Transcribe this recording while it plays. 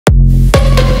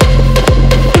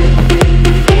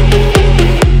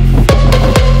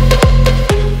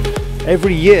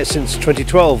Every year since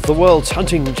 2012, the world's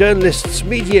hunting journalists,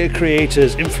 media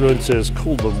creators, influencers,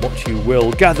 call them what you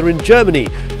will, gather in Germany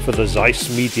for the Zeiss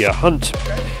Media Hunt.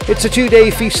 It's a two-day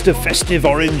feast of festive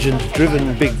orange and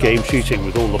driven big game shooting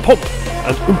with all the pomp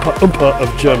and oompa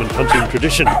of German hunting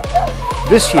tradition.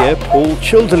 This year, Paul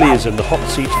Childerley is in the hot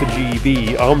seat for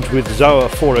GB, armed with Sauer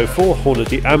 404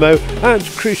 Hornady ammo and,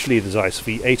 crucially, the Zeiss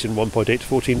V8 in 1.8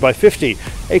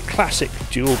 14x50, a classic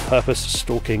dual-purpose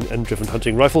stalking and driven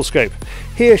hunting rifle scope.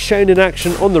 Here shown in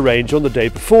action on the range on the day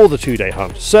before the two-day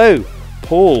hunt. So,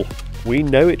 Paul, we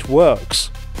know it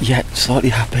works. Yeah, slightly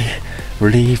happy,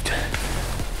 relieved,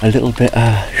 a little bit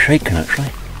shaken actually,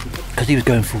 because he was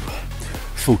going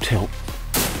full tilt.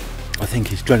 I think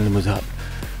his adrenaline was up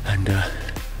and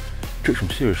took some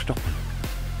serious stopping.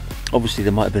 Obviously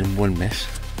there might have been one miss.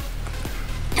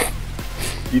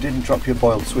 You didn't drop your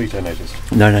boiled sweet, I noticed.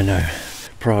 No.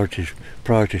 Priorities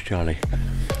Charlie.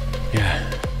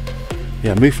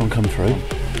 Yeah, mouflon come through.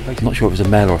 I'm not sure if it was a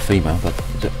male or a female, but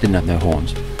it didn't have no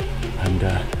horns. And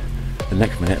the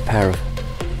next minute, a pair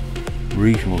of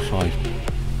reasonable sized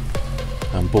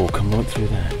boar come right through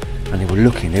there, and they were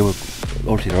looking. They were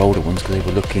obviously they're older ones because they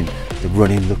were looking. They're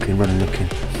running, looking,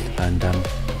 and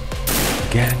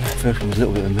again, first one was a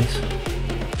little bit of a miss,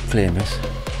 clear miss,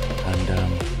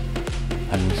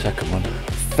 and the second one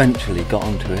eventually got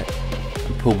onto it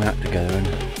and pulled my act together and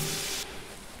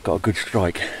got a good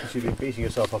strike. So you've been beating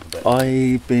yourself up a bit?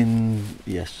 I've been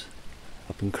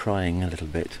crying a little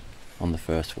bit on the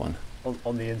first one.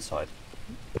 On the inside?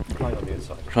 Crying on the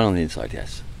inside? Crying on the inside,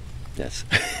 yes.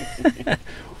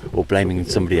 Or blaming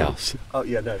somebody else. Oh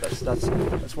yeah, no,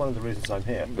 that's one of the reasons I'm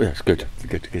here. Yes, good,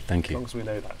 thank you. As long as we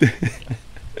know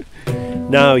that.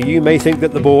 Now, you may think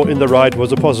that the boar in the ride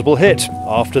was a possible hit.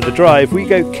 After the drive, we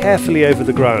go carefully over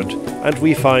the ground and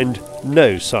we find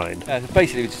no sign.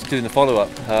 Basically, we're just doing the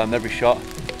follow-up. Every shot,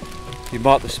 you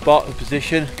mark the spot, the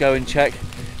position, go and check.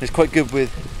 It's quite good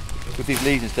with these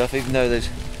leaves and stuff. Even though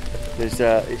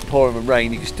it's pouring and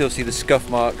rain, you can still see the scuff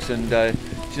marks, and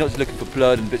you're not just looking for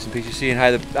blood and bits and pieces. You're seeing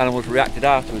how the animal's reacted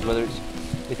afterwards, whether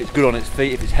if it's good on its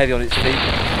feet, if it's heavy on its feet.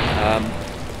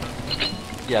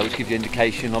 Yeah, which gives you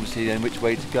indication, obviously, then which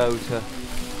way to go.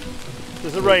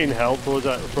 Does the rain help, or is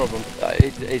that a problem?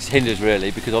 It hinders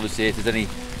really, because obviously if there's any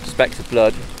specks of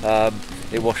blood,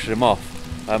 it washes them off.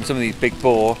 Some of these big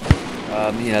boar,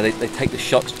 they take the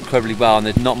shots incredibly well, and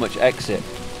there's not much exit.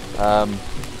 So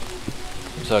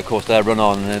of course they'll run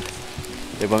on, and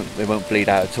they won't bleed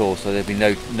out at all. So there'll be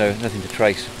nothing to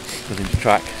trace, nothing to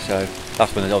track. So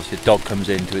that's when obviously the dog comes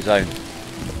into its own.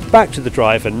 Back to the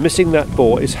drive, and missing that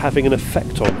boar is having an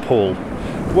effect on Paul.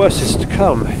 Worse is to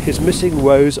come. His missing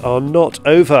woes are not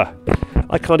over.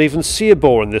 I can't even see a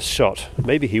boar in this shot.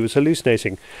 Maybe he was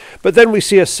hallucinating. But then we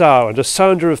see a sow and a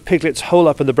sounder of piglets hole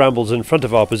up in the brambles in front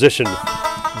of our position.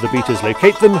 The beaters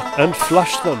locate them and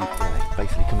flush them.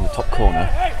 Basically come in the top corner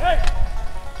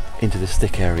into this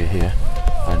thick area here,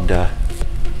 and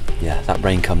yeah, that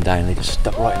rain come down, they just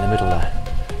stuck right in the middle there.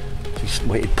 So we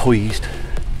waited poised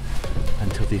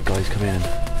until these guys come in and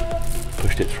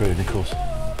pushed it through, and of course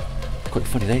it's quite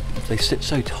funny, they sit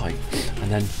so tight, and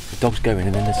then the dogs go in,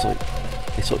 and then they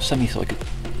sort of semi like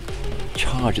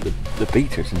charge at the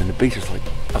beaters, and then the beaters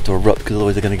have to erupt, because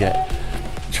otherwise they're going to get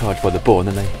charged by the boar, and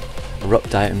then they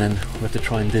erupt out, and then we have to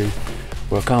try and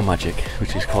work our magic,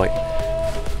 which is quite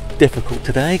difficult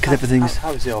today, because everything's...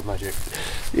 How is the old magic?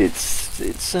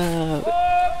 It's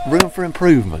room for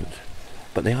improvement,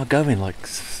 but they are going like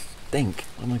stink.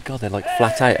 Oh my god, they're like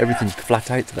flat out. Everything's flat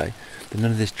out today. There's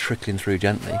none of this trickling through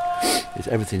gently.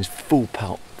 Everything's full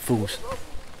pelt, full.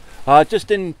 Just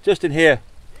in here.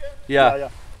 Yeah.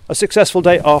 A successful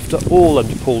day after all,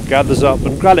 and Paul gathers up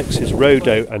and grallochs his roe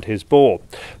doe and his boar.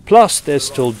 Plus, there's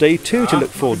still day 2 to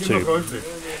look forward to.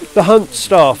 The hunt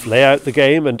staff lay out the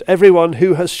game, and everyone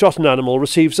who has shot an animal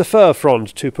receives a fur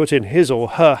frond to put in his or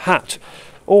her hat,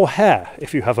 or hair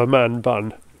if you have a man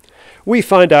bun. We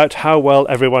find out how well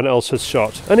everyone else has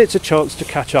shot, and it's a chance to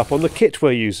catch up on the kit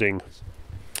we're using.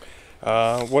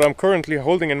 What I'm currently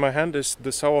holding in my hand is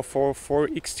the Sauer 404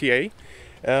 XTA.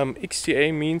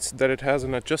 XTA means that it has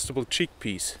an adjustable cheek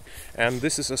piece, and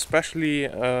this is especially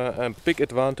a big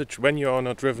advantage when you're on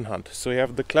a driven hunt. So you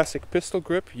have the classic pistol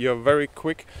grip, you're very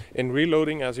quick in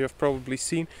reloading, as you have probably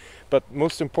seen, but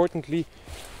most importantly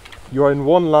you're in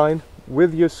one line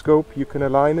with your scope. You can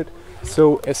align it,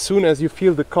 so as soon as you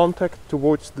feel the contact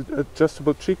towards the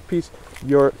adjustable cheek piece,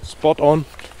 you're spot on,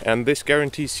 and this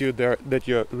guarantees you that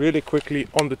you're really quickly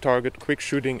on the target, quick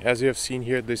shooting. As you have seen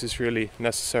here, this is really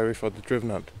necessary for the driven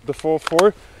hunt. The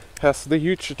 404 has the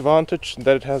huge advantage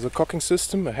that it has a cocking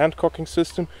system, a hand cocking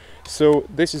system, so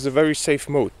this is a very safe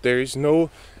mode. There is no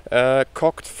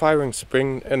cocked firing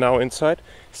spring now inside.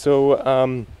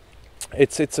 So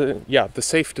it's the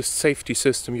safest safety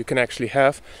system you can actually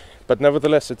have. But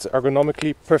nevertheless, it's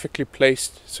ergonomically perfectly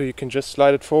placed, so you can just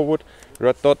slide it forward.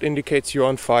 Red dot indicates you're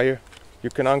on fire. You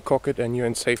can uncock it and you're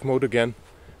in safe mode again.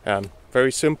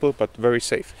 Very simple, but very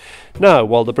safe. Now,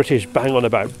 while the British bang on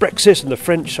about Brexit and the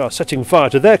French are setting fire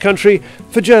to their country,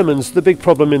 for Germans the big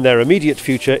problem in their immediate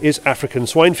future is African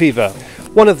swine fever.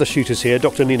 One of the shooters here,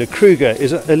 Dr. Nina Kruger,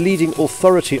 is a leading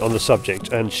authority on the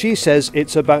subject, and she says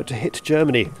it's about to hit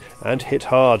Germany, and hit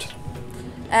hard.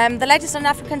 The latest on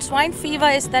African swine fever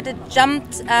is that it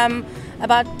jumped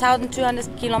about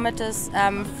 1,200 kilometers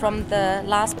from the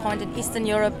last point in Eastern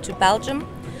Europe to Belgium.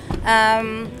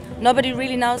 Nobody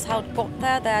really knows how it got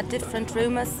there. There are different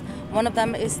rumors. One of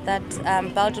them is that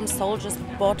Belgian soldiers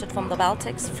bought it from the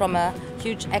Baltics from a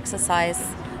huge exercise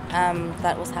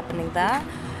that was happening there.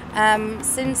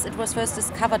 Since it was first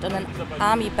discovered on an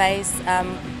army base,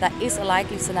 that is a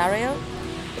likely scenario.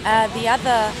 The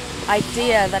other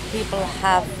idea that people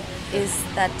have is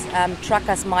that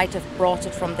truckers might have brought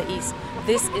it from the east.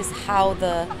 This is how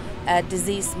the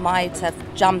disease might have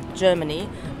jumped Germany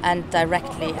and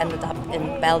directly ended up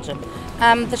in Belgium.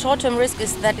 The short-term risk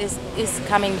is that is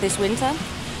coming this winter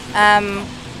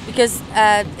because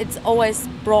it's always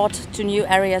brought to new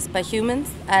areas by humans,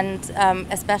 and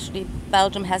especially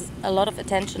Belgium has a lot of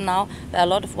attention now. There are a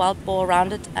lot of wild boar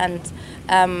around it, and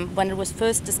when it was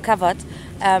first discovered,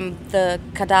 the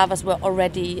cadavers were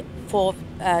already 4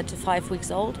 to 5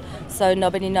 weeks old, so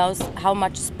nobody knows how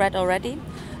much spread already,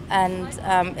 and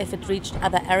if it reached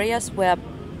other areas where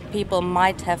people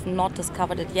might have not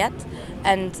discovered it yet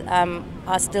and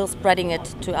are still spreading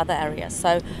it to other areas.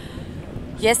 So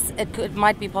yes, it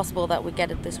might be possible that we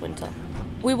get it this winter.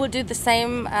 We will do the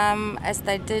same as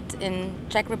they did in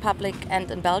Czech Republic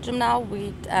and in Belgium now.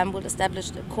 We will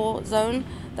establish a core zone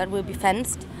that will be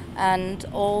fenced, and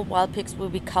all wild pigs will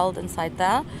be culled inside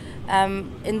there.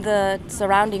 In the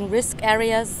surrounding risk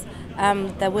areas,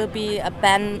 there will be a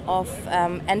ban of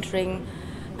entering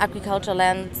agricultural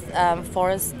lands,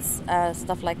 forests,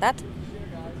 stuff like that,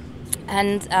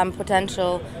 and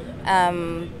potential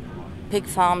pig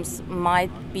farms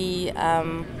might be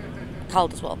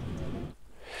culled as well.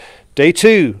 Day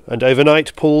 2, and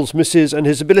overnight Paul's misses and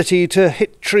his ability to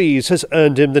hit trees has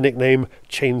earned him the nickname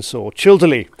Chainsaw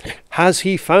Childerley. Has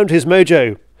he found his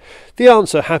mojo? The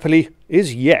answer, happily,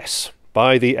 is yes.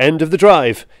 By the end of the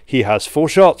drive, he has 4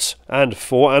 shots and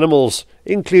 4 animals,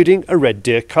 including a red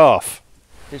deer calf.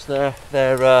 It's their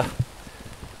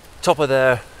top of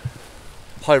their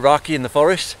hierarchy in the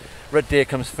forest. Red deer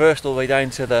comes first, all the way down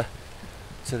to the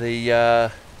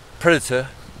predator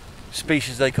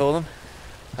species, they call them.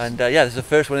 And yeah, this is the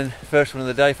first one of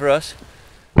the day for us.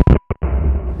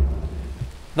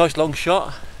 Nice long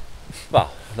shot.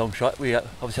 Well, long shot. We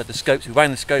obviously had the scopes. We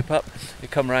wound the scope up. It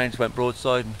come round, went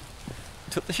broadside, and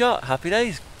took the shot. Happy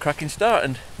days. Cracking start.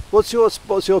 And What's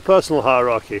your personal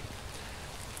hierarchy?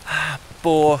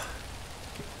 boar,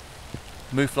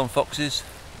 mouflon foxes.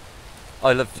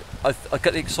 I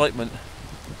get the excitement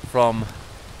from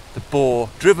the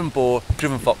driven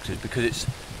foxes, because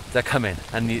they're coming,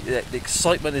 and the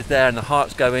excitement is there and the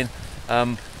heart's going.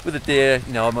 With the deer,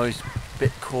 you know, I'm always a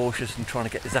bit cautious and trying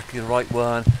to get exactly the right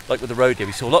one. Like with the roe deer,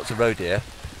 we saw lots of roe deer,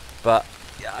 but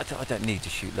yeah, I don't need to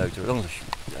shoot loads. As long as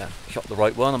I shot the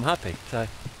right one, I'm happy. So.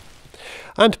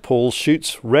 And Paul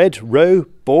shoots red, roe,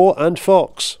 boar and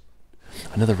fox.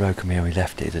 Another roe come here, we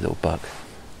left it as a little buck,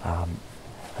 and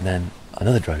then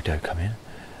another roe doe come in.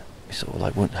 We sort of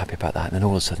like weren't happy about that, and then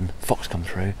all of a sudden fox come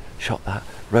through, shot that,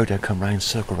 roe doe come round,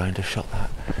 circle round us, shot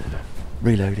that,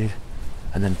 reloaded,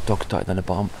 and then dog started on a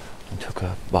bomb and took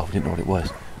a, well, we didn't know what it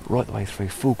was, right the way through,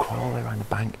 full crawl all the way around the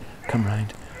bank, come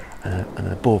round, and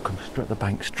the boar comes straight up the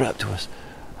bank, straight up to us,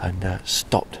 and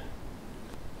stopped,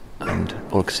 and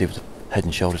all I could see was head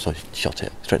and shoulders, so I shot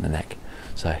it straight in the neck.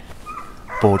 So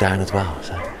boar down as well.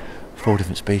 So 4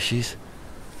 different species: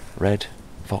 red,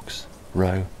 fox,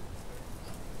 roe,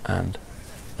 and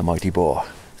the mighty boar.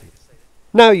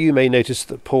 Now you may notice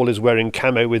that Paul is wearing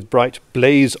camo with bright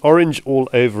blaze orange all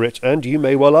over it, and you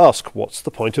may well ask, what's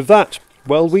the point of that?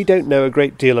 Well, we don't know a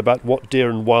great deal about what deer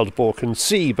and wild boar can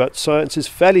see, but science is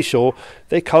fairly sure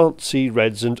they can't see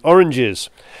reds and oranges,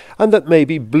 and that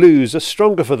maybe blues are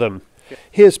stronger for them.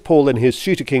 Here's Paul in his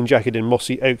Shooter King jacket in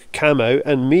mossy oak camo,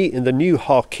 and me in the new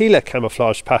Harkila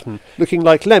camouflage pattern, looking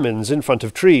like lemons in front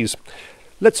of trees.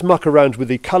 Let's muck around with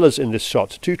the colours in this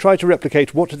shot to try to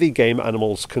replicate what the game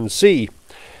animals can see.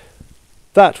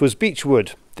 That was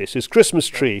beechwood. This is Christmas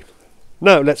tree.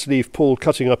 Now let's leave Paul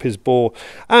cutting up his boar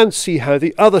and see how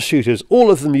the other shooters,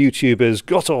 all of them YouTubers,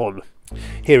 got on.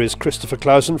 Here is Kristoffer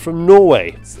Clausen from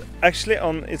Norway. Actually,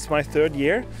 it's my 3rd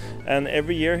year, and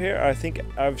every year here I think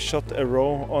I've shot a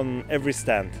roe on every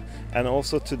stand. And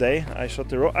also today I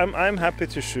shot a roe. I'm happy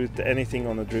to shoot anything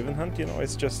on a driven hunt. You know,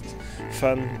 it's just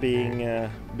fun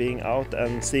being out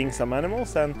and seeing some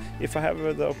animals. And if I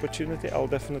have the opportunity, I'll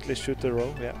definitely shoot a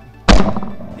roe.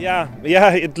 Yeah.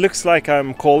 It looks like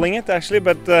I'm calling it actually,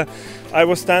 but I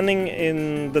was standing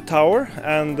in the tower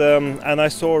and I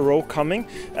saw a roe coming,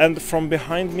 and from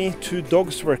behind me 2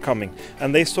 dogs were coming,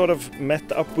 and they sort of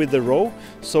met up with the roe.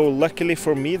 So luckily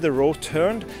for me, the roe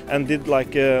turned and did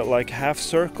like a half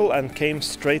circle and came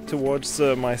straight towards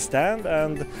my stand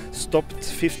and stopped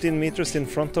 15 meters in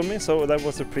front of me. So that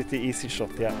was a pretty easy shot.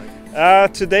 Yeah.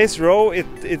 Today's roe,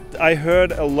 I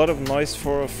heard a lot of noise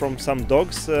from some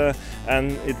dogs,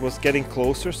 and it was getting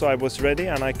closer, so I was ready,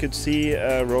 and I could see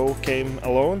a roe came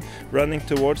alone running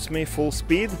towards me full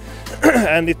speed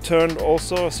and it turned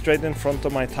also straight in front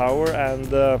of my tower,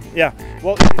 and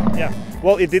well,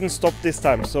 it didn't stop this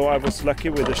time, so I was lucky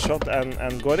with the shot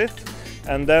and got it.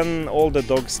 And then all the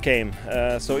dogs came,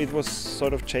 so it was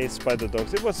sort of chased by the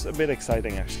dogs. It was a bit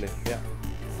exciting actually. Yeah.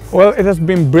 Well, it has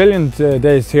been brilliant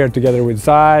days here together with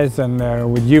Zeiss and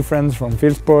with you friends from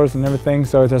Fieldsports and everything,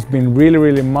 so it has been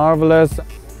really marvelous.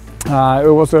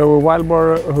 It was a wild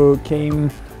boar who came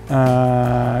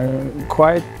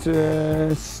quite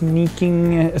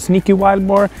sneaky wild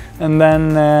boar, and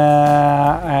then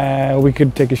we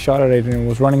could take a shot at it, and it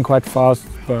was running quite fast,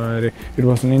 but it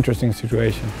was an interesting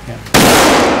situation. Yeah.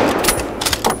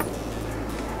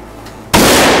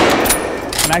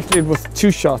 And actually it was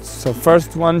 2 shots. So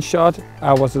first one shot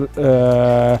I was not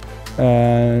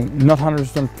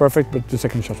 100% perfect, but the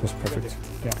second shot was perfect.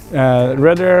 Yeah.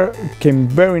 Red Deer came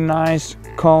very nice,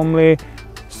 calmly,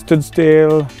 stood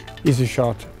still, easy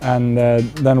shot. And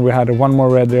then we had one more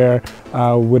Red Deer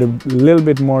with a little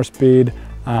bit more speed,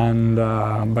 and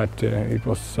but it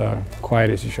was quite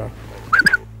easy shot.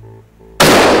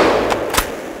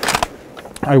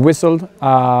 I whistled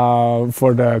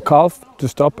for the calf to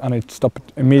stop, and it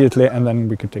stopped immediately, and then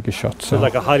we could take a shot. So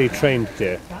like a highly trained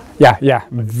deer? Yeah,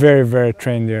 very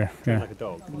trained deer. Yeah. Like a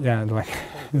dog? Yeah, like.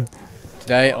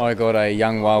 Today I got a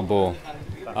young wild boar.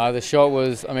 The shot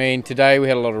was, I mean, today we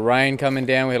had a lot of rain coming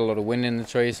down, we had a lot of wind in the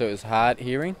trees, so it was hard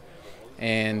hearing.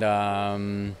 And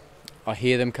I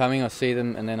hear them coming, I see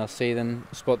them, and then I see them,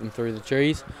 spot them through the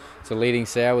trees. It's a leading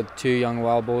sow with 2 young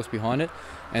wild boars behind it.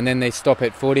 And then they stop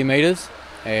at 40 metres.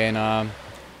 And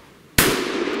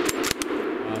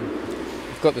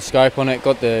got the scope on it,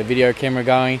 got the video camera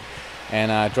going,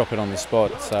 and drop it on the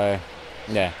spot. So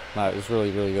yeah, no, it was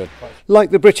really good. Like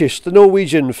the British, the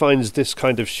Norwegian finds this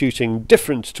kind of shooting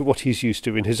different to what he's used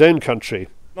to in his own country.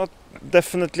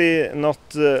 Definitely not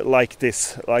like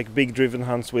this, like big driven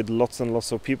hunts with lots and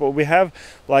lots of people. We have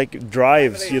like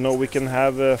drives, you know, we can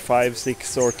have 5,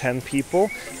 6 or 10 people,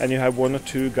 and you have 1 or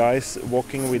 2 guys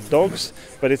walking with dogs,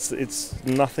 but it's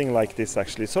nothing like this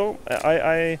actually. So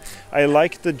I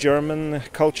like the German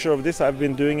culture of this. I've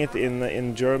been doing it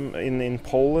in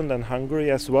Poland and Hungary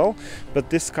as well, but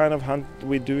this kind of hunt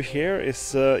we do here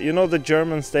is, you know, the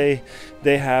Germans, they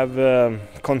have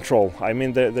control. I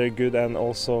mean, they're good, and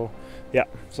also, yeah,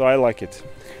 so I like it.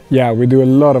 Yeah, we do a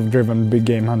lot of driven big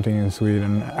game hunting in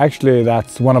Sweden. Actually,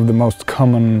 that's one of the most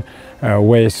common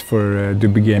ways for do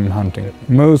big game hunting.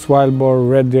 Moose, wild boar,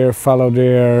 red deer, fallow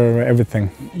deer, everything.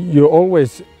 You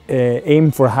always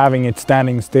aim for having it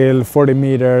standing still, 40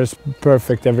 meters,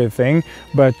 perfect everything.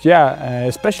 But yeah,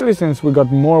 especially since we got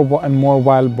more and more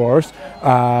wild boars,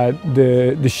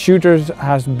 the shooters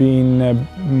has been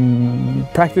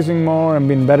practicing more and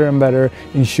been better and better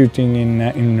in shooting in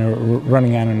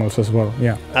running animals as well.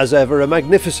 Yeah. As ever, a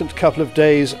magnificent couple of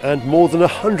days and more than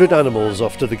 100 animals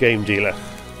off to the game dealer.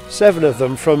 7 of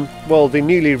them from, well, the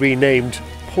newly renamed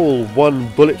Pull One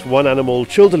Bullet One Animal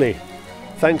Childerley.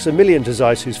 Thanks a million to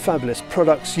Zeiss, whose fabulous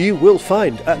products you will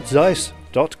find at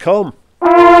zeiss.com.